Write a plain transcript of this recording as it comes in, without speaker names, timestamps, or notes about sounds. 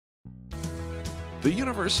The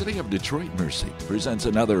University of Detroit Mercy presents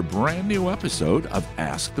another brand new episode of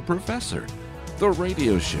Ask the Professor, the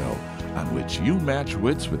radio show on which you match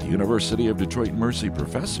wits with University of Detroit Mercy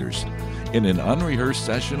professors in an unrehearsed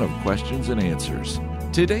session of questions and answers.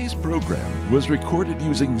 Today's program was recorded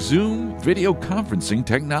using Zoom video conferencing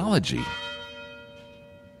technology.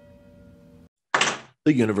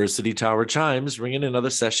 The University Tower chimes ring in another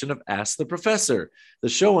session of Ask the Professor, the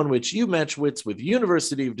show on which you match wits with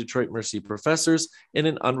University of Detroit Mercy professors in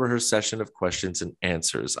an unrehearsed session of questions and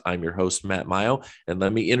answers. I'm your host, Matt Maggio, and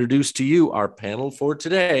let me introduce to you our panel for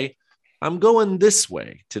today. I'm going this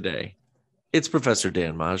way today. It's Professor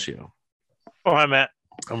Dan Maggio. Oh, hi, Matt.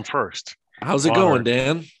 I'm first. How's it going,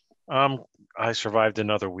 Dan? I survived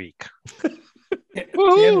another week.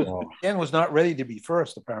 Dan was not ready to be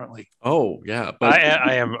first, apparently. Oh, yeah. But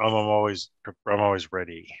I am. I'm always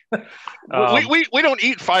ready. We don't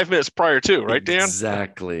eat 5 minutes prior to, right, Dan?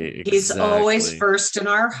 Exactly. He's always first in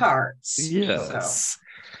our hearts. Yes.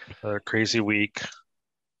 A crazy week.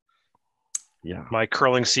 Yeah. My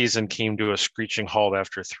curling season came to a screeching halt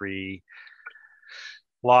after 3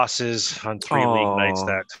 losses on 3 league nights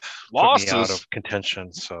that put me out of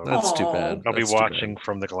contention. So that's too bad. I'll be watching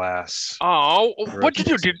from the glass. Oh, what'd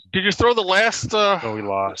you do? Did you throw the last? No, we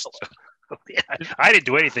lost. I didn't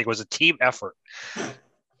do anything. It was a team effort.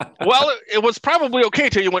 Well, it was probably okay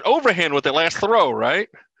till you went overhand with the last throw, right?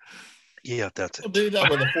 Yeah, that's it. We'll do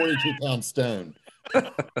that with a 42-pound stone.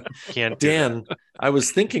 Dan, I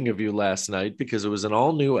was thinking of you last night because it was an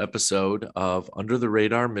all-new episode of Under the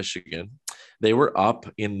Radar Michigan. They were up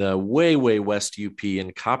in the way west UP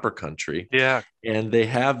in Copper Country. Yeah. And they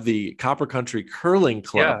have the Copper Country Curling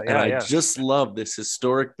Club. I just love this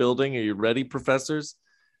historic building. Are you ready, professors?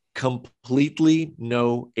 Completely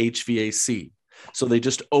no HVAC. So they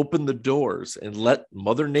just open the doors and let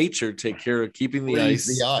Mother Nature take care of keeping the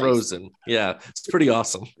ice frozen. Yeah, it's pretty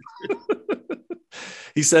awesome.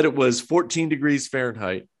 He said it was 14 degrees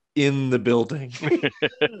Fahrenheit in the building.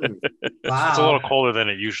 Wow. It's a little colder than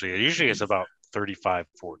it usually is. Usually it's about 35,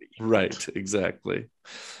 40. Right, exactly.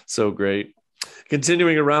 So great.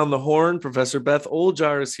 Continuing around the horn, Professor Beth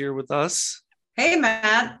Oljar is here with us. Hey,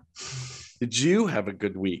 Matt. Did you have a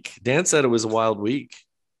good week? Dan said it was a wild week.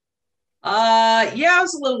 Yeah, it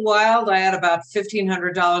was a little wild. I had about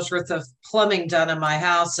 $1,500 worth of plumbing done in my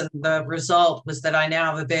house, and the result was that I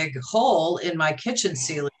now have a big hole in my kitchen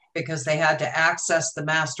ceiling because they had to access the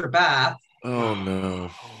master bath. Oh,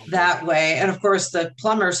 no. That way. And of course, the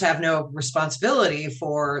plumbers have no responsibility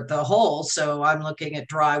for the hole. So I'm looking at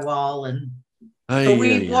drywall but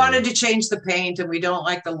we wanted to change the paint, and we don't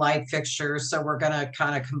like the light fixtures. So we're going to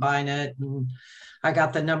kind of combine it. And I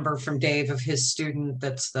got the number from Dave of his student.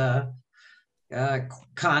 That's the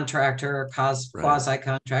contractor,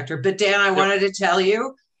 quasi-contractor. But Dan, I wanted to tell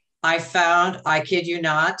you, I found, I kid you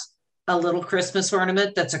not, a little Christmas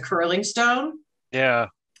ornament that's a curling stone. Yeah.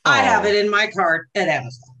 I have it in my cart at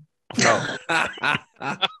Amazon. Oh.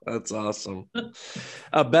 That's awesome.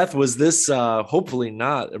 Beth, was this hopefully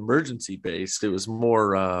not emergency based? It was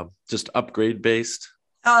more just upgrade based.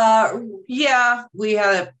 Yeah, we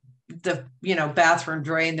had the bathroom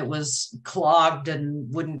drain that was clogged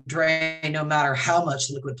and wouldn't drain no matter how much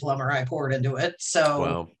liquid plumber I poured into it.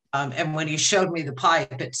 So and when he showed me the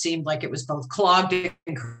pipe, it seemed like it was both clogged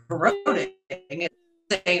and corroding at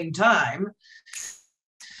the same time.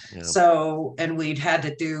 Yeah. So, and we'd had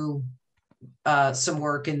to do some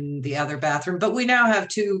work in the other bathroom, but we now have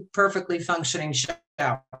 2 perfectly functioning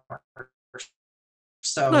showers.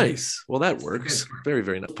 So nice. Well, that works. Very,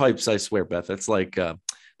 very nice. Pipes, I swear, Beth, it's like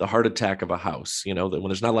the heart attack of a house. You know, that when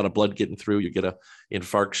there's not a lot of blood getting through, you get a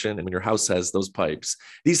infarction. And when your house has those pipes,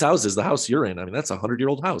 these houses, the house you're in, I mean, that's a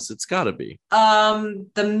 100-year-old house. It's got to be.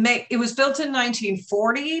 It was built in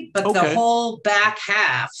 1940, but the whole back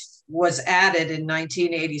half was added in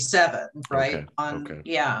 1987, right?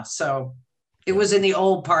 Yeah, so it was in the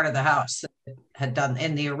old part of the house that it had done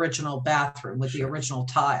in the original bathroom with the original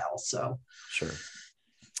tile. So sure.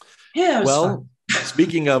 Yeah. Well,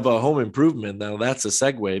 speaking of home improvement, now that's a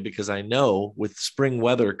segue because I know with spring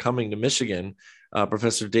weather coming to Michigan,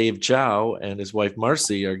 Professor Dave Chow and his wife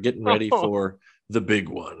Marcy are getting ready for the big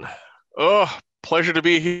one. Oh, pleasure to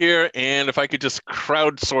be here. And if I could just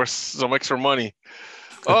crowdsource some extra money.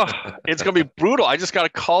 Oh, it's going to be brutal. I just got a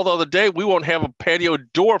call the other day. We won't have a patio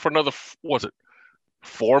door for another,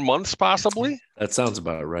 4 months possibly? That sounds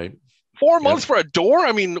about right. 4 months for a door?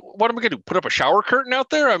 I mean, what am I going to do? Put up a shower curtain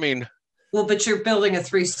out there? I mean. Well, but you're building a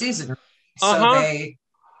 3-season.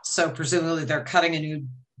 So presumably they're cutting a new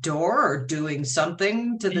door or doing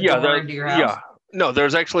something to the door into your house? Yeah. No,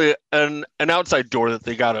 there's actually an outside door that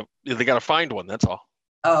they gotta find one. That's all.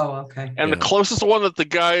 Oh, okay. And the closest one that the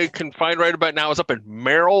guy can find right about now is up in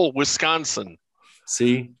Merrill, Wisconsin.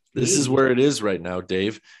 See, this is where it is right now,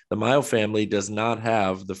 Dave. The Maggio family does not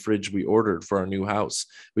have the fridge we ordered for our new house.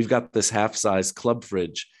 We've got this half-size club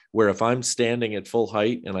fridge where if I'm standing at full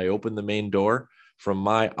height and I open the main door, from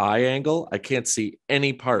my eye angle, I can't see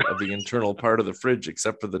any part of the internal part of the fridge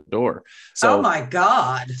except for the door. So, oh my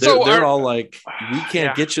God. They're all like, we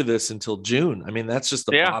can't get you this until June. I mean, that's just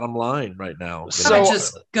the bottom line right now. So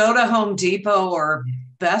just go to Home Depot or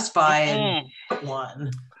Best Buy and get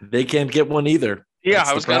one. They can't get one either. Yeah,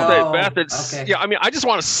 I was going to say, Beth, it's, I mean, I just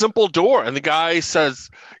want a simple door. And the guy says,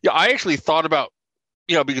 I actually thought about,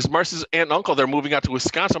 because Marcy's aunt and uncle, they're moving out to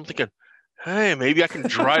Wisconsin. I'm thinking, hey, maybe I can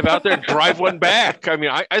drive out there and drive one back. I mean,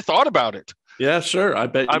 I thought about it. Yeah, sure. I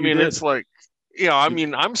bet. It's like,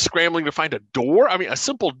 I'm scrambling to find a door. I mean, a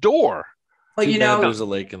simple door. Well, there's a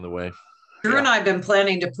lake in the way. Drew and I have been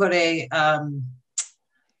planning to put a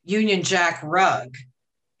Union Jack rug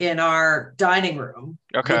in our dining room,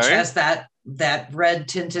 which has that red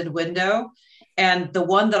tinted window. And the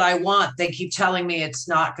one that I want, they keep telling me it's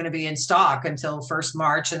not going to be in stock until first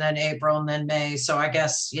March and then April and then May. So I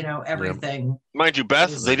guess, everything. Mind you,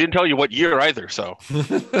 Beth, they didn't tell you what year either. So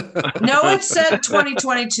no, it said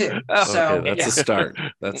 2022. So that's a start.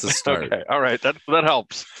 That's a start. Okay. All right. That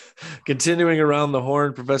helps. Continuing around the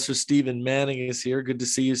horn, Professor Stephen Manning is here. Good to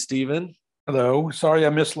see you, Stephen. Hello. Sorry I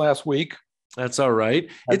missed last week. That's all right.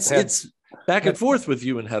 It's back and forth with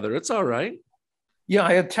you and Heather. It's all right. Yeah,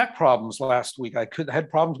 I had tech problems last week. I had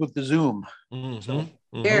problems with the Zoom. So I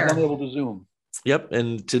was unable to Zoom. Yep.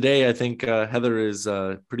 And today I think Heather is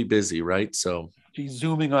pretty busy, right? So she's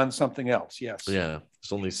Zooming on something else. Yes. Yeah.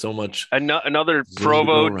 There's only so much. Another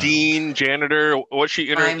provo, dean, janitor. What's she?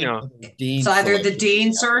 It's either the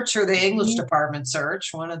dean search or the English department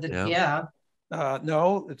search. One of the,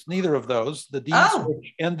 no, it's neither of those. The dean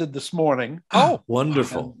search ended this morning. Oh,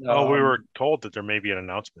 wonderful. And, we were told that there may be an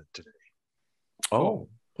announcement today. Oh,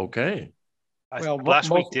 okay. Well, last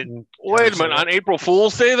week didn't. Wait a minute. On April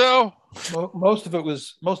Fool's Day, though, most of it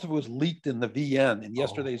was leaked in the VN in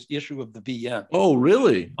yesterday's issue of the VN. Oh,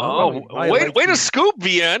 really? Oh, way to scoop,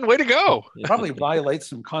 VN. Way to go. Probably violates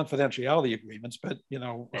some confidentiality agreements, but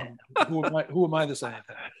who am I to say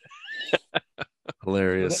anything?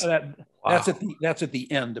 Hilarious. That's at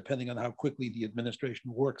the end, depending on how quickly the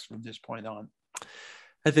administration works from this point on.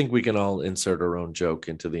 I think we can all insert our own joke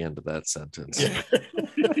into the end of that sentence.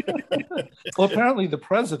 Well, apparently the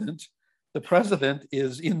president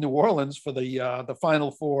is in New Orleans for the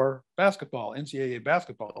Final Four basketball, NCAA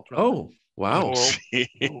basketball. Oh, wow. Well,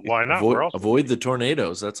 why not? Avoid the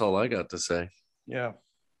tornadoes. That's all I got to say. Yeah.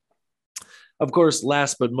 Of course,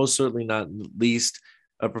 last but most certainly not least,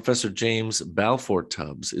 Professor James Balfour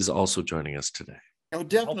Tubbs is also joining us today. Oh,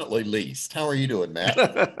 definitely least. How are you doing, Matt?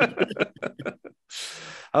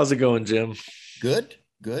 How's it going, Jim? Good,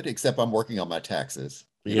 except I'm working on my taxes.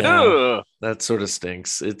 Yeah, that sort of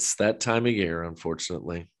stinks. It's that time of year,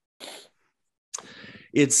 unfortunately.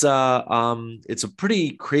 It's a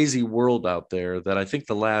pretty crazy world out there that I think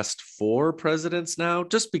the last 4 presidents now,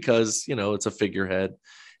 just because, it's a figurehead,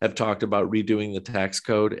 have talked about redoing the tax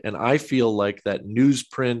code. And I feel like that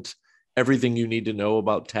newsprint, everything you need to know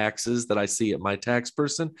about taxes that I see at my tax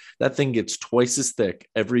person, that thing gets twice as thick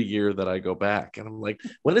every year that I go back. And I'm like,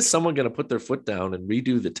 when is someone going to put their foot down and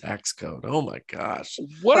redo the tax code? Oh my gosh.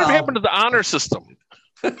 What happened to the honor system?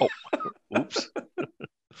 Oops.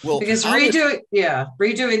 Well, because redoing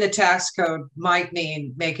the tax code might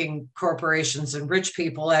mean making corporations and rich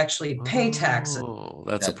people actually pay taxes. Oh,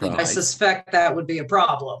 that's a problem. I suspect that would be a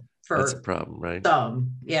problem. That's a problem, right?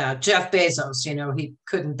 Jeff Bezos, he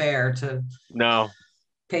couldn't bear to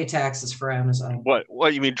pay taxes for Amazon.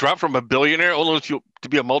 What you mean, drop from a billionaire only to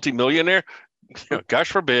be a multimillionaire?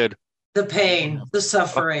 Gosh forbid. The pain, the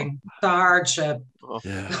suffering, the hardship.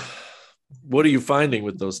 Yeah. What are you finding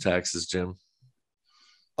with those taxes, Jim?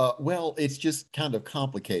 Well, it's just kind of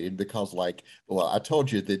complicated because, I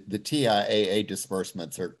told you that the TIAA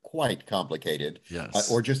disbursements are quite complicated. Yes.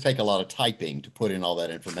 Or just take a lot of typing to put in all that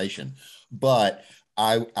information. But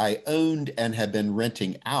I owned and have been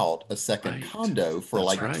renting out a second condo for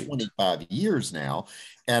 25 years now.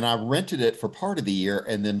 And I rented it for part of the year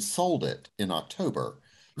and then sold it in October.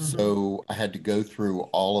 Mm-hmm. So I had to go through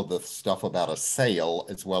all of the stuff about a sale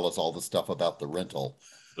as well as all the stuff about the rental.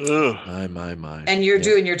 My. And you're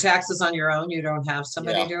doing your taxes on your own? You don't have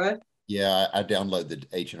somebody do it? Yeah, I download the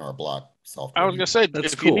H&R Block software. I was going to say,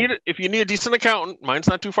 if you need a decent accountant, mine's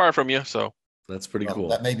not too far from you. So That's pretty cool.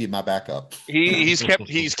 That may be my backup. He's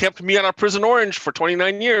kept me on a Prison Orange for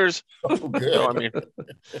 29 years. Oh, good. So, I mean,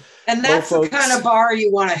 and that's the kind of bar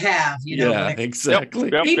you want to have, Yeah, exactly.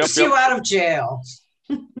 Keeps you out of jail.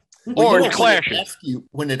 Or clashing.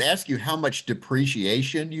 When it asks you how much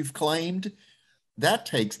depreciation you've claimed,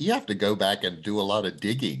 you have to go back and do a lot of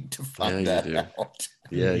digging to find that out.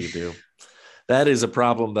 Yeah, you do. That is a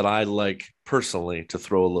problem that I like personally to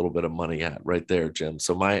throw a little bit of money at right there, Jim.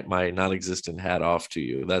 So my non-existent hat off to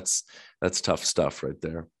you. That's tough stuff right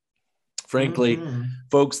there. Frankly,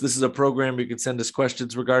 folks, this is a program you can send us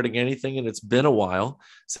questions regarding anything, and it's been a while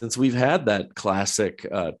since we've had that classic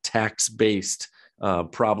tax-based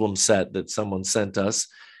problem set that someone sent us.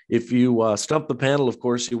 If you stump the panel, of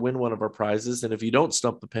course, you win one of our prizes. And if you don't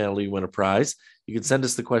stump the panel, you win a prize. You can send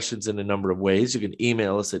us the questions in a number of ways. You can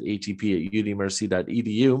email us at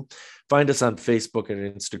atp@udmercy.edu. Find us on Facebook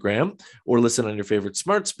and Instagram, or listen on your favorite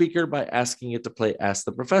smart speaker by asking it to play Ask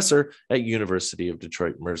the Professor at University of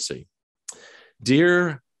Detroit Mercy.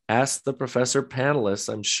 Dear Ask the Professor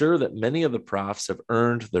panelists, I'm sure that many of the profs have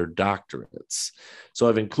earned their doctorates. So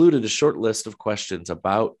I've included a short list of questions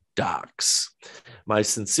about docs. My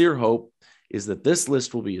sincere hope is that this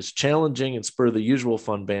list will be as challenging and spur the usual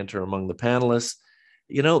fun banter among the panelists.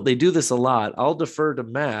 You know, they do this a lot. I'll defer to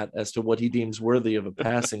Matt as to what he deems worthy of a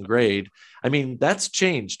passing grade. I mean, that's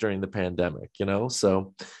changed during the pandemic, you know?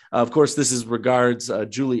 So, of course, this is regards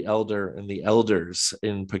Julie Elder and the elders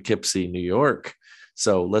in Poughkeepsie, New York.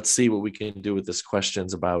 So let's see what we can do with this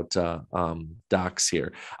questions about docs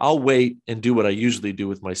here. I'll wait and do what I usually do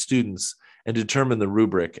with my students and determine the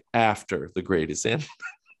rubric after the grade is in.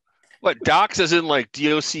 What, docs as in like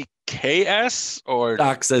DOCKS or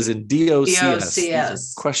docs as in DOCS?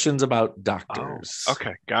 DOCS. Questions about doctors. Oh,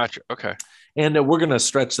 okay, gotcha. Okay. And we're going to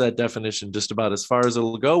stretch that definition just about as far as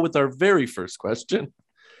it'll go with our very first question.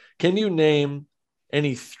 Can you name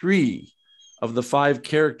any 3 of the 5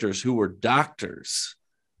 characters who were doctors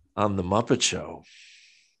on The Muppet Show?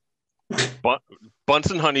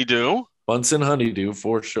 Bunsen Honeydew. Bunsen Honeydew,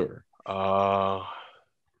 for sure.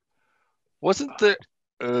 Wasn't there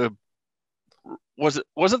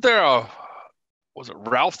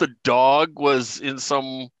Ralph the dog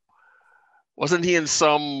wasn't he in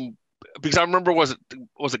some, because I remember was it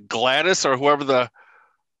Gladys or whoever the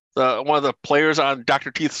one of the players on Dr.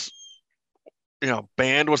 Teeth's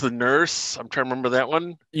band was the nurse. I'm trying to remember that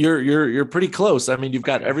one. You're pretty close. I mean, you've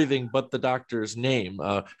got everything but the doctor's name.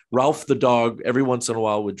 Ralph the dog every once in a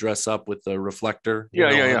while would dress up with a reflector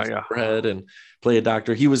head and play a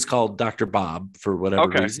doctor. He was called Dr. Bob for whatever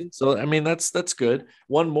reason. So I mean, that's good.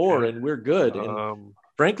 One more and we're good. And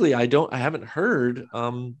frankly, I haven't heard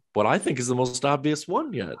what I think is the most obvious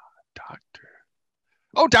one yet.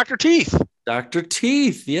 Dr. Teeth. Dr.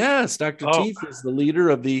 Teeth. Yes, Dr. Teeth is the leader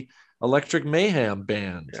of the Electric Mayhem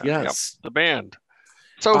band. Yes. The band.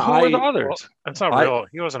 So who were the others? Well, that's not real.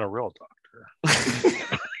 He wasn't a real doctor.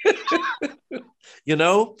 I'm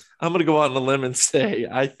going to go out on a limb and say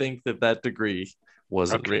I think that degree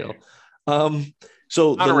wasn't real.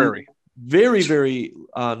 So honorary. Very, very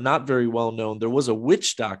not very well known. There was a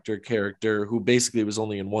witch doctor character who basically was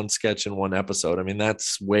only in one sketch in one episode. I mean,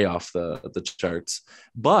 that's way off the charts.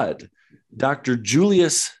 But Dr.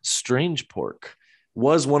 Julius Strangepork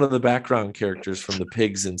was one of the background characters from the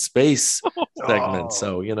Pigs in Space segment.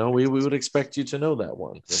 So, we would expect you to know that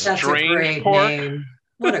one. That's a great name.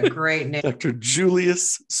 What a great name. Dr.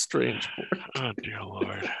 Julius Strangepork. Oh, dear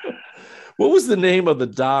Lord. What was the name of the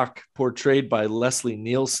doc portrayed by Leslie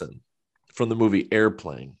Nielsen from the movie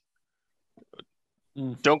Airplane?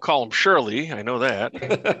 Don't call him Shirley. I know that.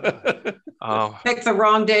 Pick the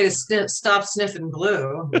wrong day to stop sniffing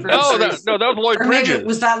glue. That was Lloyd Bridges.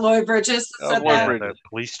 Was that Lloyd Bridges? The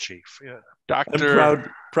police chief. Yeah. I'm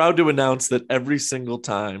proud to announce that every single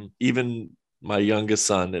time, even my youngest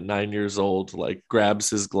son at 9 years old, grabs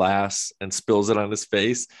his glass and spills it on his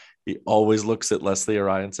face, he always looks at Leslie or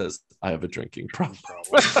I and says, "I have a drinking problem."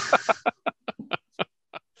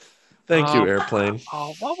 Thank you, Airplane.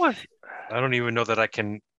 What was? I don't even know that I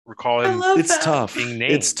can recall him. It's tough.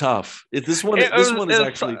 It's tough. This one is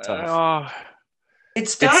actually tough.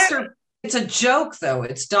 It's Doctor. It's a joke, though.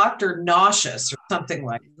 It's Dr. Nauseous or something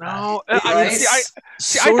like that. No, right?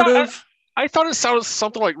 I thought it sounded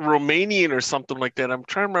something like Romanian or something like that. I'm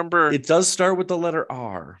trying to remember. It does start with the letter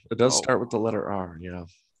R. Start with the letter R. Yeah.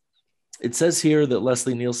 It says here that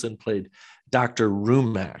Leslie Nielsen played Dr.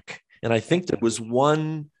 Rumack, and I think there was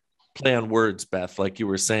one play on words, Beth, like you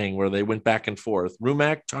were saying, where they went back and forth.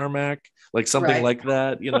 Rumack, tarmac, like something like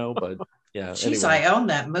that, But yeah. Jeez, anyway. I own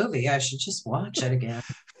that movie. I should just watch it again.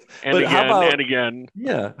 And But again, how about, and again.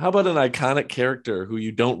 Yeah. How about an iconic character who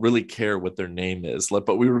you don't really care what their name is,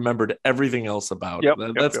 but we remembered everything else about it?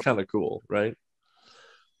 That's kind of cool, right?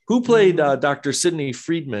 Who played Dr. Sidney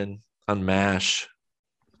Friedman on MASH?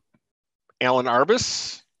 Alan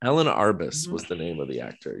Arbus? Alan Arbus was the name of the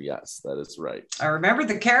actor. Yes, that is right. I remember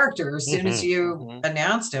the character as soon as you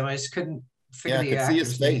announced him. I just couldn't figure the actor's see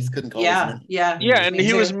his face. name. Couldn't call his name. Yeah. And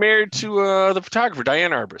he was married to the photographer,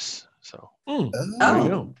 Diane Arbus. So. There you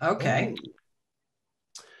go. Okay.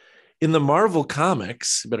 In the Marvel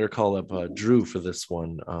comics, better call up Drew for this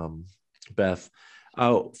one, Beth.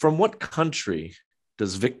 From what country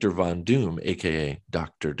does Victor Von Doom, aka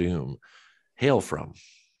Dr. Doom, hail from?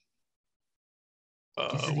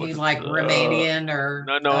 Isn't he like Romanian or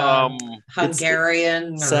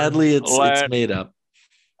Hungarian? Sadly, it's made up.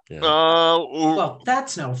 Yeah. Well,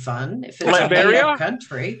 that's no fun. If it's a made-up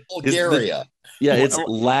country, Bulgaria. It's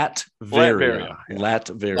Latveria.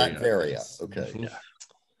 Latveria. Okay. Yeah.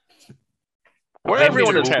 Where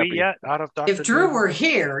everyone is happy. Yet out of Dr. If Drew were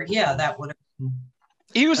here, that would have.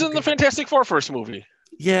 He was in the Fantastic Four first movie.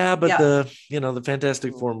 Yeah, but the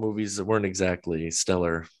Fantastic Four movies weren't exactly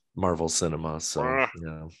stellar Marvel cinema. So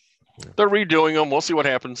they're redoing them. We'll see what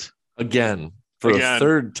happens. Again, for a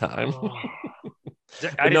third time.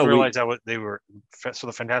 I didn't realize they were. So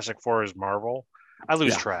the Fantastic Four is Marvel. I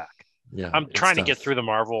lose track. Yeah, I'm trying to get through the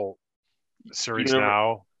Marvel series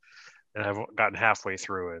now, and I've gotten halfway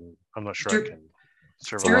through, and I'm not sure I can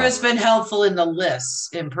survive. Drew has been helpful in the lists,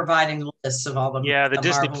 in providing lists of all the the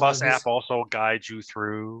Disney Marvel Plus movies. app also guides you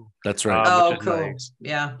through. That's right. Cool. Nice.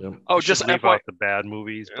 Yeah. Yep. Oh, just leave out the bad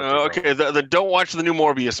movies. Okay, don't watch the new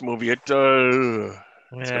Morbius movie. The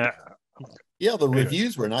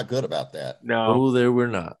reviews were not good about that. No, they were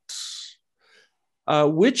not.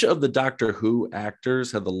 Which of the Doctor Who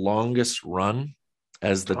actors had the longest run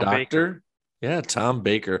as the Doctor? Baker. Yeah, Tom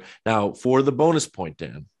Baker. Now, for the bonus point,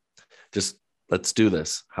 Dan, just let's do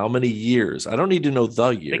this. How many years? I don't need to know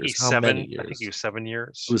the years. Many years? I think he was 7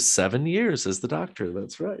 years. It was 7 years as the Doctor.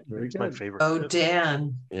 That's right. Very good. My favorite. Oh,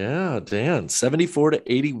 Dan. Yeah, Dan. 74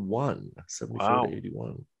 to 81. 74 to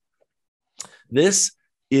 81. This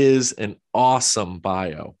is an awesome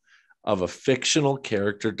bio of a fictional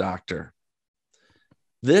character doctor.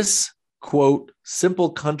 This, quote,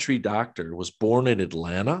 simple country doctor was born in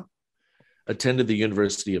Atlanta, attended the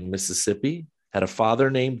University of Mississippi, had a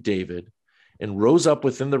father named David, and rose up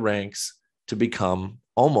within the ranks to become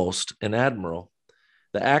almost an admiral.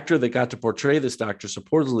 The actor that got to portray this doctor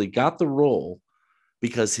supposedly got the role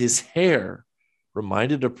because his hair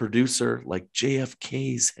reminded a producer like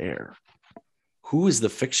JFK's hair. Who is the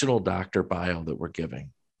fictional doctor bio that we're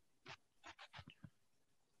giving?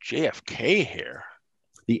 JFK hair.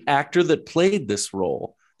 The actor that played this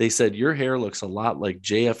role, they said, your hair looks a lot like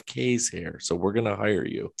JFK's hair, so we're going to hire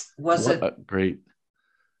you. Was it great?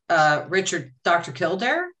 Dr.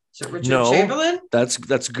 Kildare? Is it Richard Chamberlain? That's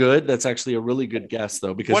good. That's actually a really good guess,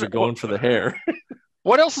 though, because you're going for the hair.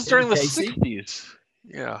 What else is during the 60s?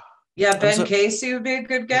 Yeah. Yeah, Ben Casey would be a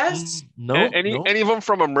good guess. No. Any of them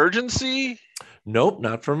from Emergency? Nope,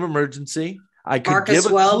 not from Emergency. I could Marcus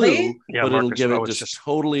give a Welby? clue, but it'll give it just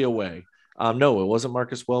totally away. No, it wasn't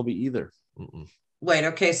Marcus Welby either. Wait,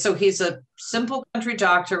 okay, so he's a simple country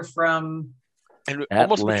doctor from and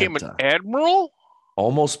almost became an admiral?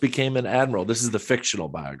 Almost became an admiral. This is the fictional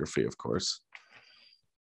biography, of course.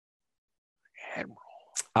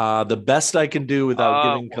 Admiral. The best I can do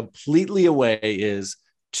without giving completely away is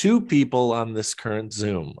 2 people on this current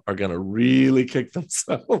Zoom are going to really kick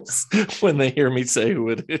themselves when they hear me say who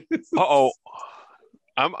it is.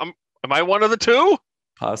 Am I one of the 2?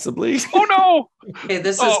 Possibly. Oh no! Okay,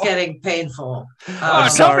 this is getting painful. I'm Tell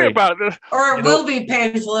sorry me about it. Or it will be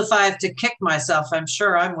painful if I have to kick myself. I'm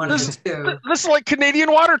sure I'm one of the 2. This is like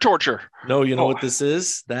Canadian water torture. No, you know what this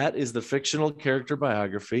is? That is the fictional character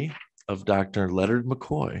biography of Dr. Leonard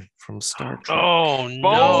McCoy from Star Trek. Oh, no.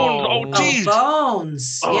 Bones. Oh, geez.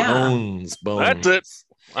 Bones. Yeah. Bones. That's it.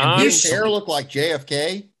 His hair look like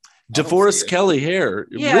JFK? DeForest Kelly hair.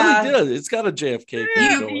 It really did. It's got a JFK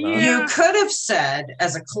thing going on. You could have said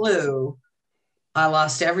as a clue, I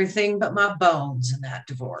lost everything but my bones in that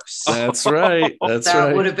divorce. That's right.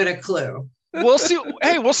 That would have been a clue. We'll see.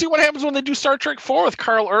 Hey, we'll see what happens when they do Star Trek 4 with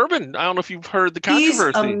Carl Urban. I don't know if you've heard the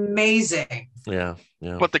controversy. He's amazing. Yeah.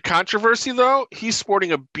 But the controversy, though, he's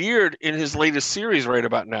sporting a beard in his latest series right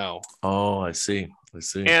about now. Oh, I see.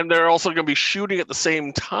 And they're also going to be shooting at the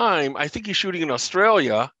same time. I think he's shooting in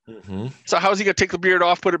Australia. Mm-hmm. So how's he going to take the beard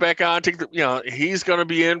off, put it back on? He's going to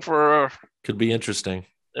be in for. Could be interesting.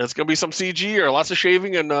 It's going to be some CG or lots of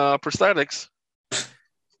shaving and prosthetics.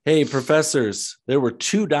 Hey, professors, there were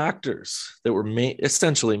two doctors that were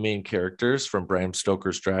essentially main characters from Bram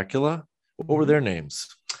Stoker's Dracula. What were their names?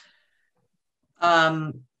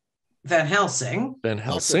 Van Helsing. Van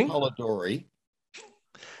Helsing. Polidori.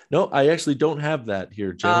 No, I actually don't have that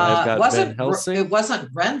here, Jim. I've got Van Helsing. It wasn't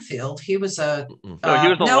Renfield. He was a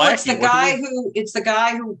it's the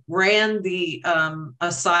guy who ran the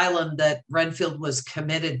asylum that Renfield was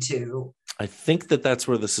committed to. I think that's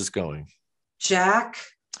where this is going. Jack,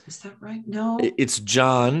 is that right? No, it's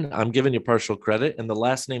John. I'm giving you partial credit, and the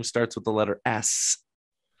last name starts with the letter S.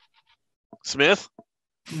 Smith.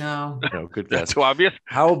 No, good guess. That's too obvious.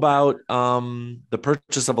 How about The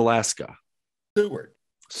Purchase of Alaska?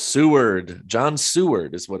 Seward. John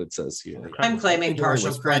Seward is what it says here. I'm claiming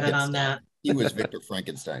partial credit on that. He was Victor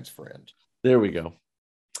Frankenstein's friend. There we go.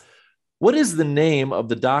 What is the name of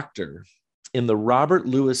the doctor in the Robert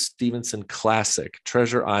Louis Stevenson classic,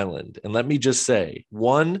 Treasure Island? And let me just say,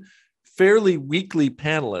 one fairly weakly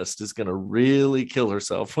panelist is going to really kill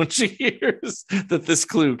herself when she hears that this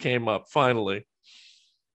clue came up finally.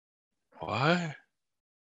 What?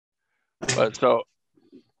 So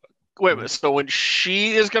when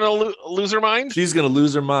she is going to lose her mind? She's going to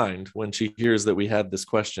lose her mind when she hears that we had this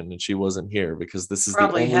question and she wasn't here, because this is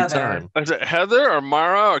probably the only Heather. time. Is it Heather or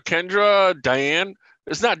Mara or Kendra, Diane?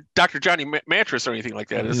 It's not Dr. Johnny Mattress or anything like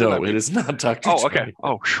that, is it? It is not Dr. Oh, Johnny.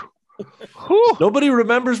 okay. Oh, nobody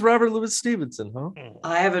remembers Robert Louis Stevenson, huh?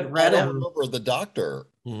 I haven't read him. I remember the doctor.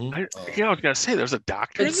 Mm-hmm. I was going to say there's a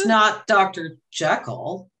doctor. It's not Dr.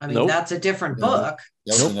 Jekyll. I mean, that's a different book.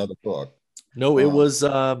 That was another book. No, it was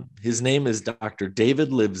his name is Dr.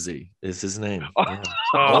 David Livesey is his name. Yeah.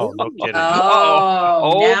 Oh, no kidding.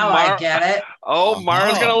 Now I get it.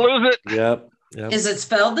 Mara's going to lose it. Yep. Is it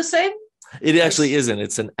spelled the same? It actually isn't.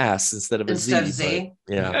 It's an S instead of a Z.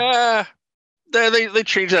 Yeah. They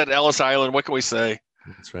changed that at Ellis Island. What can we say?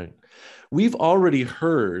 That's right. We've already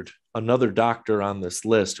heard another doctor on this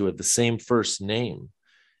list who had the same first name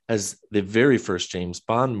as the very first James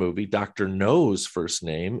Bond movie. Dr. No's first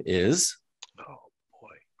name is...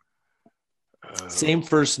 same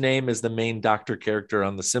first name as the main doctor character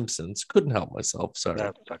on The Simpsons. Couldn't help myself. Sorry.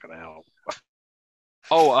 That's not going to help.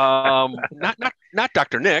 Not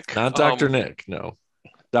Dr. Nick. Not Dr. Nick, no.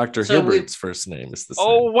 Dr. Hibbard's first name is the same.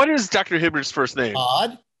 Oh, what is Dr. Hibbard's first name?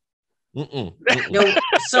 Todd? Mm-mm. No,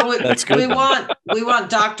 so That's good. we want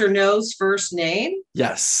Dr. No's first name?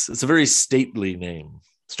 Yes, it's a very stately name.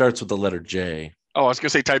 Starts with the letter J. Oh, I was going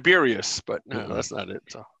to say Tiberius, but no, that's not it.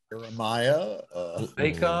 So. Jeremiah?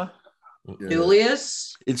 Baker?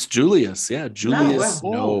 Julius? It's Julius. Yeah, Julius.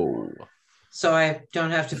 No. So I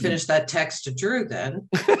don't have to finish that text to Drew then.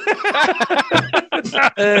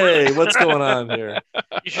 Hey, what's going on here?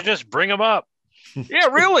 You should just bring him up. Yeah,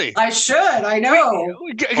 really. I should. I know.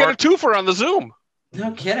 We get a twofer on the Zoom.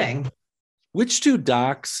 No kidding. Which two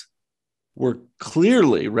docs were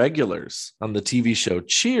clearly regulars on the TV show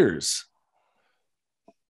Cheers?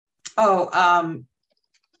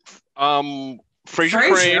 Fraser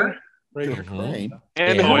Crane. Fraser Crane.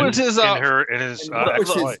 And who was his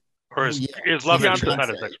ex-wife? Or his love interest, not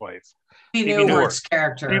his ex-wife. Phoebe Newirth's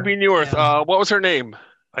character. Phoebe Newirth. Yeah. What was her name?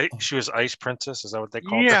 She was Ice Princess. Is that what they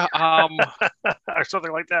called her? Yeah. Or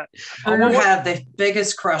something like that. Drew had the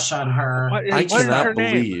biggest crush on her. I cannot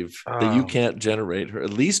believe that you can't generate her,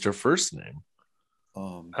 at least her first name.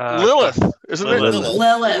 Lilith, isn't it?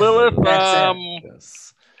 Lilith.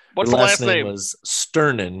 Yes. What's the last name? Was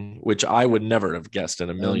Sternin, which I would never have guessed in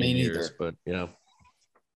a million years. But yeah.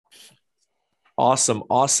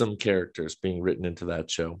 Awesome characters being written into that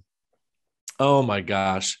show. Oh my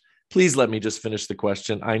gosh. Please let me just finish the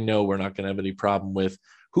question. I know we're not going to have any problem with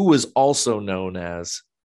who was also known as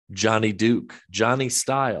Johnny Duke, Johnny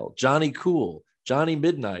Style, Johnny Cool, Johnny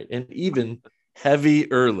Midnight, and even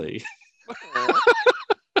Heavy Early.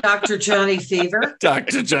 Dr. Johnny Fever.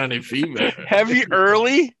 Dr. Johnny Fever. Heavy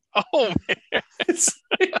Early? Oh, man.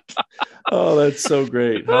 Oh, that's so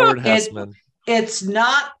great. Howard Hessman. It's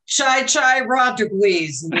not Chai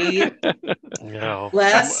Rodriguez. No.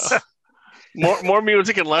 Less. More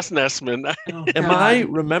music and less Nessman. Am I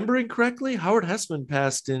remembering correctly? Howard Hessman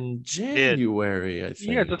passed in January, I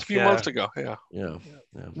think. Yeah, just a few months ago. Yeah.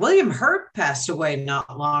 William Hurt passed away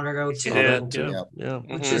not long ago, too.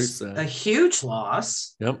 Which is a huge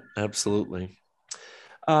loss. Yep, absolutely.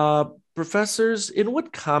 Professors, in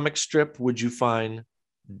what comic strip would you find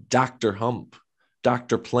Dr. Hump,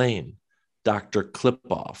 Dr. Plane, Dr.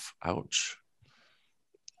 Clipoff? Ouch.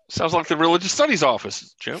 Sounds like the religious studies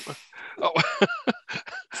office, Jim. Oh.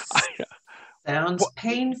 Sounds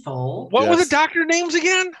painful. What were the doctor names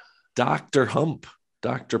again? Dr. Hump,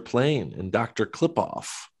 Dr. Plane, and Dr. Clipoff.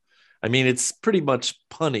 I mean, it's pretty much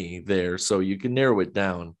punny there, so you can narrow it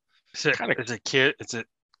down. Is it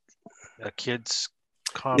a kid's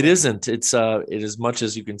comic? It isn't. It as much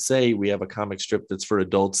as you can say we have a comic strip that's for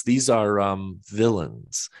adults. These are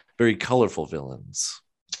villains, very colorful villains.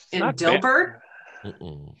 In Dilbert?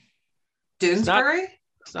 Doonesbury?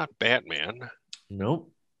 It's not Batman.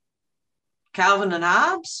 Nope. Calvin and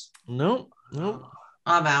Hobbes? Nope.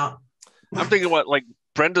 I'm out. I'm thinking what, like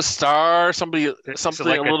Brenda Starr, something like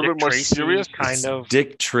a little bit more Tracy serious, kind of.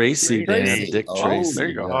 Dick Tracy, Dan. Dick Tracy. There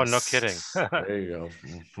you go. Yes. Oh, no kidding. There you go.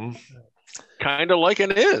 Mm-hmm. Kind of like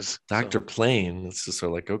it is. Dr. Plain. It's just sort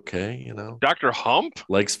of like, okay, you know. Dr. Hump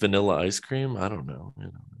Likes vanilla ice cream. I don't know.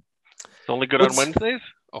 It's only good on Wednesdays.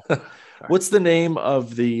 Oh, what's the name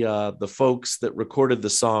of the folks that recorded the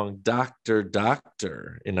song Doctor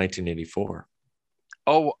Doctor in 1984?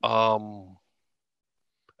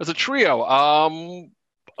 It's a trio.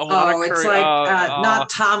 It's not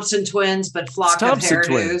Thompson twins, but Flock of Hairdos.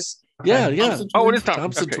 Twins. Yeah. It is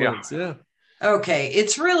Thompson twins. Yeah. Okay,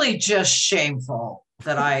 it's really just shameful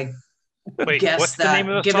that I guessed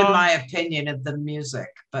that, given song? my opinion of the music.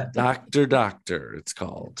 But Doctor Doctor, it's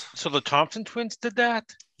called. So the Thompson twins did that?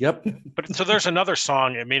 Yep. But so there's another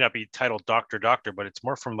song. It may not be titled Doctor Doctor, but it's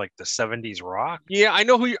more from like the 70s rock. Yeah, I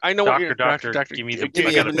know Doctor. Give me the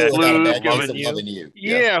I got a bad bad loving you.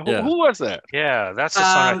 Yeah. Who was that? Yeah, that's the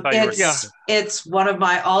song I thought it's one of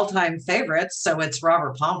my all-time favorites. So it's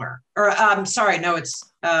Robert Palmer. Or I'm sorry, no, it's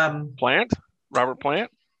Plant. Robert Plant.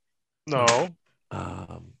 No.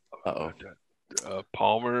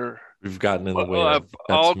 Palmer. We've gotten in the way of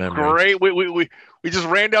Beth's memory. Great. We just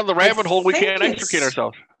ran down the rabbit hole. We can't extricate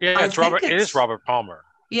ourselves. Yeah, it is Robert Palmer.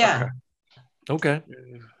 Yeah. Okay.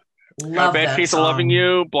 Love Bad that Case song. of Loving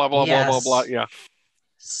You. Blah blah blah blah blah. Yeah.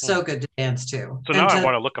 So good to dance to. So now I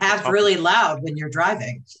want to look up. Have really loud when you're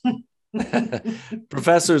driving.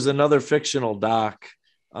 Professor's another fictional doc.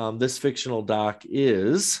 This fictional doc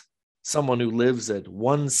is someone who lives at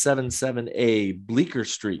 177A Bleecker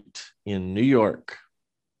Street in New York.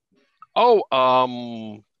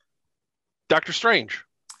 Doctor Strange.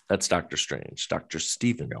 That's Doctor Strange, Dr.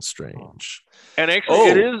 Stephen Strange. And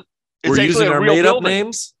actually, we're using our made-up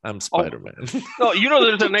names. I'm Spider-Man. No,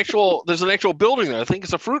 there's an actual building there. I think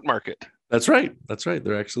it's a fruit market. That's right.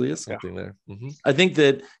 There actually is something there. Mm-hmm. I think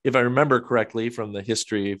that if I remember correctly from the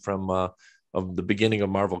history from of the beginning of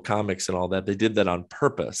Marvel Comics and all that, they did that on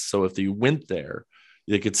purpose. So if you went there,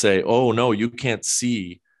 they could say, "Oh no, you can't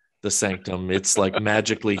see the sanctum. It's like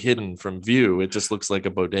magically hidden from view. It just looks like a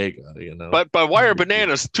bodega, you know." But why are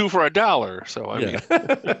bananas 2 for $1? So I mean.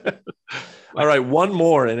 All right, one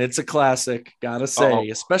more, and it's a classic. Gotta say,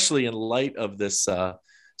 especially in light of this.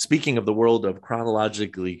 Speaking of the world of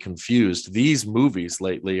chronologically confused, these movies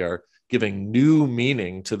lately are giving new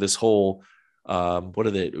meaning to this whole. What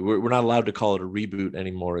are they? We're not allowed to call it a reboot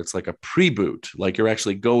anymore. It's like a pre-boot, like you're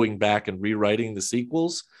actually going back and rewriting the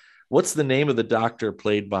sequels. What's the name of the doctor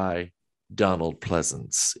played by Donald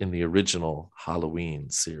Pleasance in the original Halloween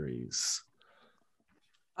series?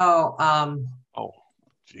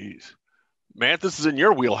 Geez. Matt, this is in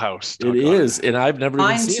your wheelhouse. It is, and I've never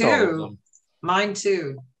even seen all of them. Mine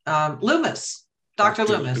too. Loomis. Dr.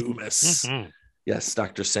 Loomis. Mm-hmm. Yes,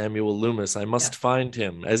 Dr. Samuel Loomis. I must find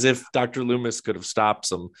him. As if Dr. Loomis could have stopped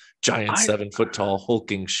some giant 7-foot-tall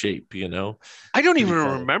hulking shape, you know? I don't even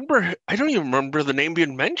remember the name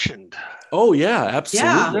being mentioned. Oh, yeah,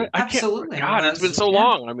 absolutely. Yeah, absolutely. God, it's been so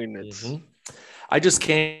long. I mean, it's... Mm-hmm. I just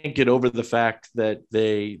can't get over the fact that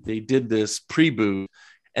they did this pre-boot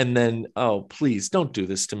and then, oh, please don't do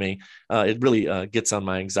this to me. It really gets on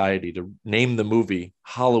my anxiety to name the movie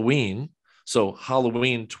Halloween. So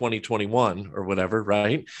Halloween 2021 or whatever,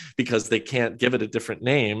 right? Because they can't give it a different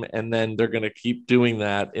name. And then they're going to keep doing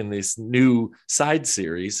that in this new side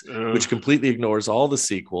series, which completely ignores all the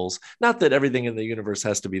sequels. Not that everything in the universe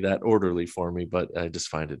has to be that orderly for me, but I just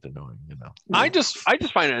find it annoying, you know? I just find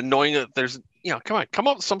it annoying that there's, come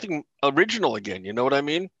up with something original again. You know what I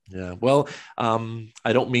mean? Yeah. Well,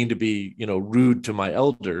 I don't mean to be, rude to my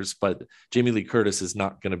elders, but Jamie Lee Curtis is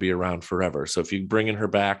not going to be around forever. So if you bringing her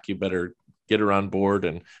back, you better get her on board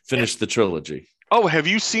and finish the trilogy. Oh, have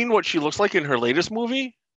you seen what she looks like in her latest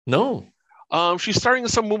movie? No. She's starring in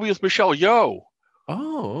some movie with Michelle Yeoh.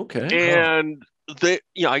 Oh, okay. And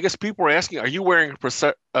I guess people were asking, are you wearing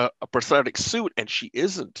a prosthetic suit? And she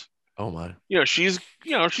isn't. Oh my. She's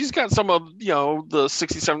got some of, the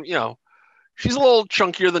 67, she's a little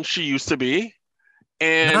chunkier than she used to be.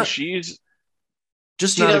 And she's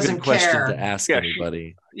just not a good question to ask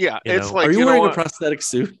anybody. It's like, are you wearing a prosthetic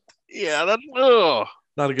suit? Yeah,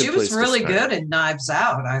 Not a good. She was really good in Knives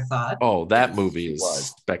Out, I thought. Oh, that movie is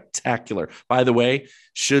spectacular. By the way,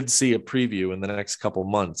 should see a preview in the next couple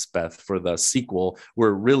months, Beth, for the sequel,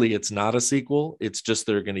 where really it's not a sequel. It's just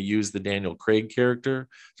they're going to use the Daniel Craig character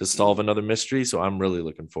to solve another mystery. So I'm really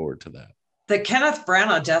looking forward to that. The Kenneth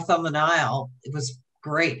Branagh Death on the Nile, it was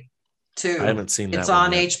great too. I haven't seen that. It's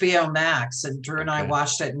on HBO Max, and Drew and I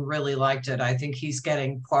watched it and really liked it. I think he's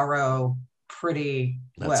getting Poirot pretty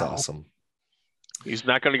well. That's awesome. He's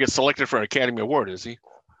not going to get selected for an Academy Award, is he?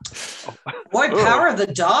 Boy, Power of the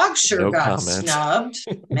Dog sure got snubbed.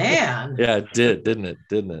 Man. Yeah, it did, didn't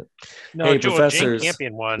it? No, hey, Professors. Jane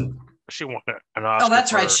Campion won. She won an Oscar. Oh,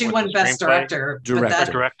 that's right. She won Best Director.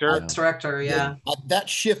 Director. Yeah. That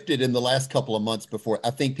shifted in the last couple of months before.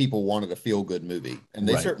 I think people wanted a feel-good movie, and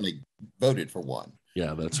they certainly voted for one.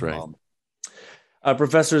 Yeah, that's right.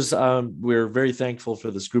 Professors, we're very thankful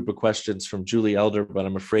for this group of questions from Julie Elder, but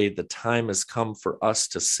I'm afraid the time has come for us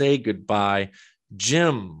to say goodbye.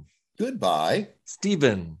 Jim. Goodbye.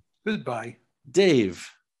 Stephen. Goodbye. Dave.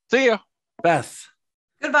 See ya. Beth.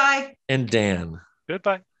 Goodbye. And Dan.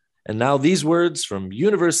 Goodbye. And now these words from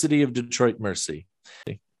University of Detroit Mercy.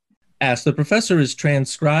 Ask the Professor is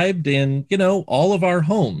transcribed in, all of our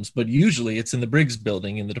homes, but usually it's in the Briggs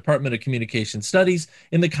Building in the Department of Communication Studies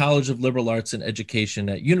in the College of Liberal Arts and Education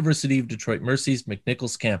at University of Detroit Mercy's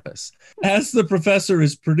McNichols campus. Ask the Professor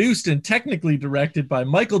is produced and technically directed by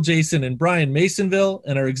Michael Jason and Brian Masonville,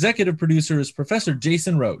 and our executive producer is Professor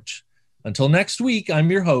Jason Roach. Until next week, I'm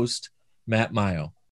your host, Matt Maggio.